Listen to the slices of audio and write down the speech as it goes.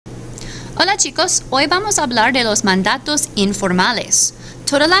Hola chicos, hoy vamos a hablar de los mandatos informales.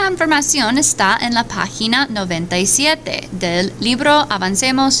 Toda la información está en la página 97 del libro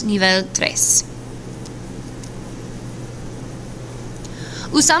Avancemos Nivel 3.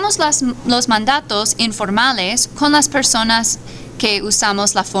 Usamos los mandatos informales con las personas que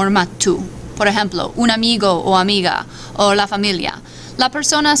usamos la forma tú. Por ejemplo, un amigo o amiga o la familia. Las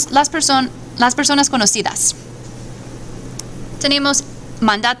personas conocidas. Tenemos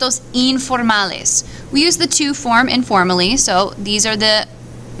mandatos informales. We use the to form informally, so these are the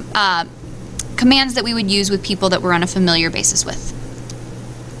commands that we would use with people that we're on a familiar basis with.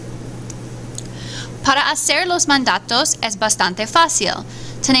 Para hacer los mandatos es bastante fácil.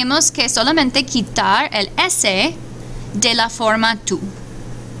 Tenemos que solamente quitar el S de la forma tú.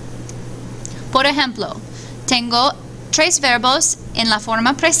 Por ejemplo, tengo 3 verbos en la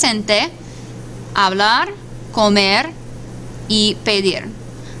forma presente: hablar, comer y pedir.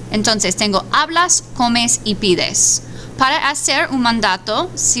 Entonces tengo hablas, comes y pides. Para hacer un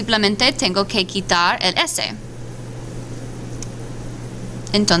mandato simplemente tengo que quitar el S.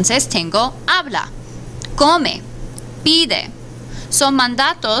 Entonces tengo habla, come, pide. Son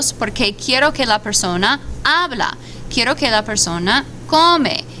mandatos porque quiero que la persona habla, quiero que la persona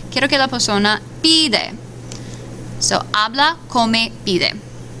come, quiero que la persona pide. So, habla, come, pide.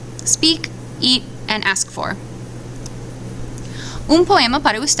 Speak, eat, and ask for. Un poema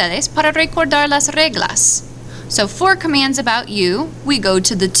para ustedes para recordar las reglas. So, for commands about you, we go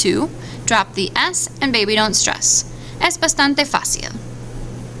to the to, drop the S, and baby don't stress. Es bastante fácil.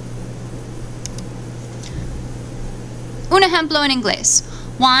 Un ejemplo en inglés.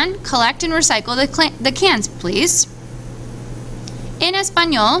 Juan, collect and recycle the cans, please. En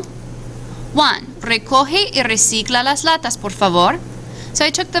español, Juan, recoge y recicla las latas, por favor. So I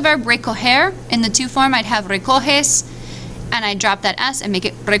took the verb recoger. In the to form, I'd have recoges, and I drop that S and make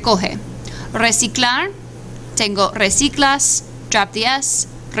it recoge. Reciclar, tengo reciclas, drop the S,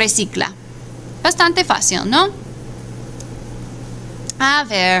 recicla. Bastante fácil, ¿no? A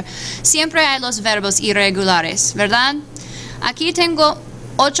ver, siempre hay los verbos irregulares, ¿verdad? Aquí tengo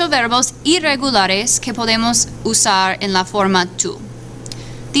 8 verbos irregulares que podemos usar en la forma to.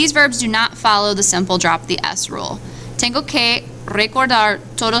 These verbs do not follow the simple drop the S rule. Tengo que recordar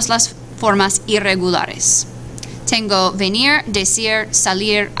todas las formas irregulares. Tengo venir, decir,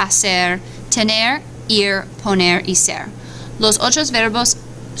 salir, hacer, tener, ir, poner y ser. Los 8 verbos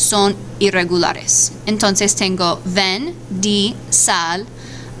son irregulares. Entonces tengo ven, di, sal,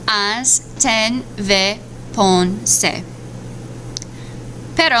 haz, ten, ve, pon, se.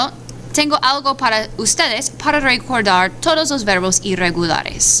 Pero tengo algo para ustedes para recordar todos los verbos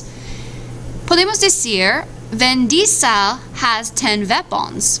irregulares. Podemos decir, Vin Diesel has 10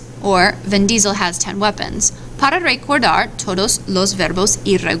 weapons, or Vin Diesel has 10 weapons, para recordar todos los verbos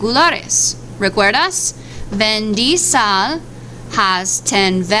irregulares. ¿Recuerdas? Vin Diesel has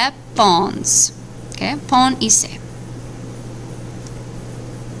 10 weapons. Okay, pon y se.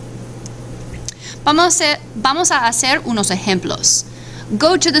 Vamos a hacer unos ejemplos.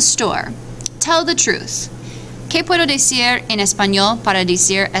 Go to the store. Tell the truth. ¿Qué puedo decir en español para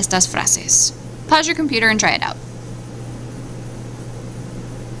decir estas frases? Pause your computer and try it out.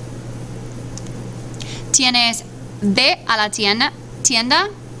 Tienes ve a la tienda,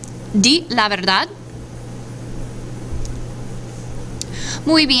 di la verdad.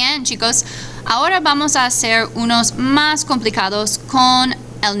 Muy bien, chicos. Ahora vamos a hacer unos más complicados con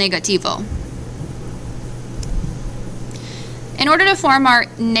el negativo. In order to form our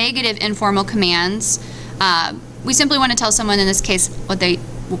negative informal commands, we simply want to tell someone, in this case, what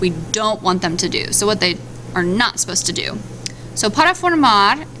we don't want them to do, so what they are not supposed to do. So para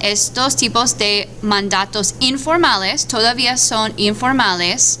formar estos tipos de mandatos informales, todavía son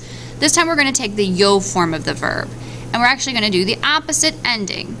informales, this time we're going to take the yo form of the verb, and we're actually going to do the opposite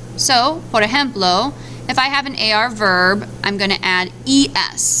ending. So, por ejemplo, if I have an AR verb, I'm going to add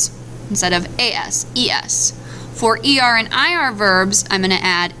ES instead of AS, ES. For ER and IR verbs, I'm going to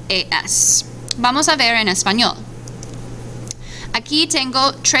add AS. Vamos a ver en español. Aquí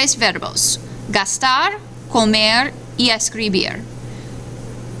tengo 3 verbos: gastar, comer y escribir.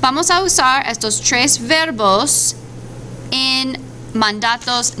 Vamos a usar estos 3 verbos en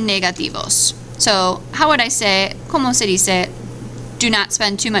mandatos negativos. So, how would I say, ¿cómo se dice? Do not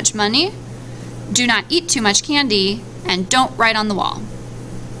spend too much money, do not eat too much candy, and don't write on the wall.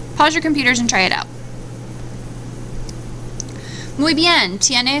 Pause your computers and try it out. Muy bien,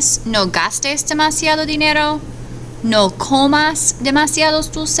 tienes no gastes demasiado dinero, no comas demasiados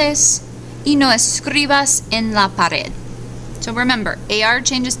dulces, y no escribas en la pared. So remember, AR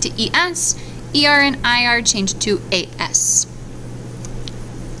changes to ES, ER and IR change to AS.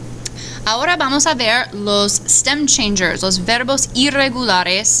 Ahora vamos a ver los stem changers, los verbos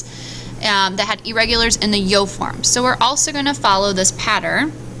irregulares that had irregulars in the yo form. So we're also going to follow this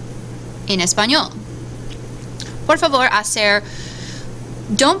pattern in español. Por favor, hacer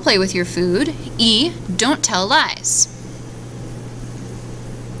don't play with your food y don't tell lies.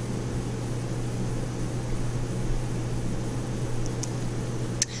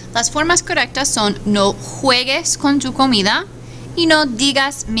 Las formas correctas son no juegues con tu comida y no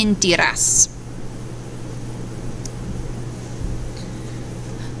digas mentiras.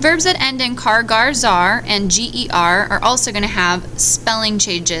 Verbs that end in car, gar, zar, and ger are also going to have spelling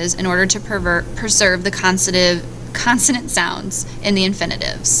changes in order to preserve the consonant sounds in the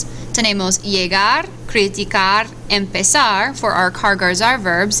infinitives. Tenemos llegar, criticar, empezar for our car, gar, zar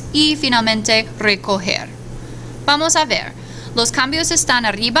verbs y finalmente recoger. Vamos a ver. Los cambios están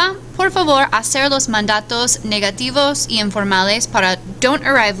arriba. Por favor, hacer los mandatos negativos y informales para don't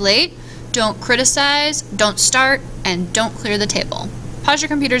arrive late, don't criticize, don't start, and don't clear the table. Pause your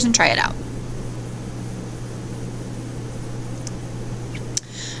computers and try it out.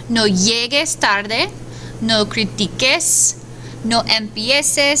 No llegues tarde, no critiques, no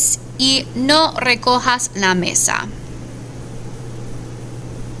empieces y no recojas la mesa.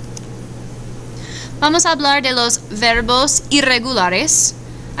 Vamos a hablar de los verbos irregulares.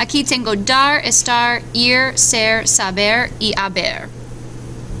 Aquí tengo dar, estar, ir, ser, saber y haber.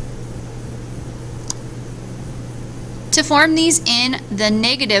 To form these in the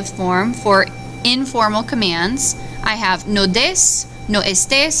negative form for informal commands, I have no des, no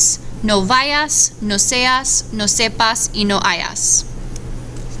estés, no vayas, no seas, no sepas y no hayas.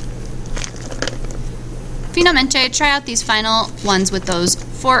 Finalmente, try out these final ones with those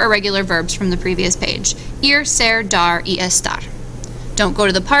 4 irregular verbs from the previous page. Ir, ser, dar y estar. Don't go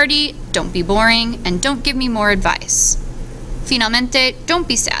to the party, don't be boring, and don't give me more advice. Finalmente, don't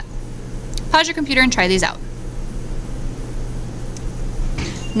be sad. Pause your computer and try these out.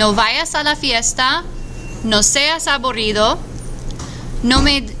 No vayas a la fiesta, no seas aburrido, no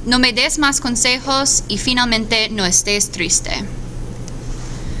me des más consejos y finalmente no estés triste.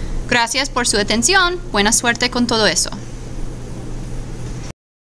 Gracias por su atención. Buena suerte con todo eso.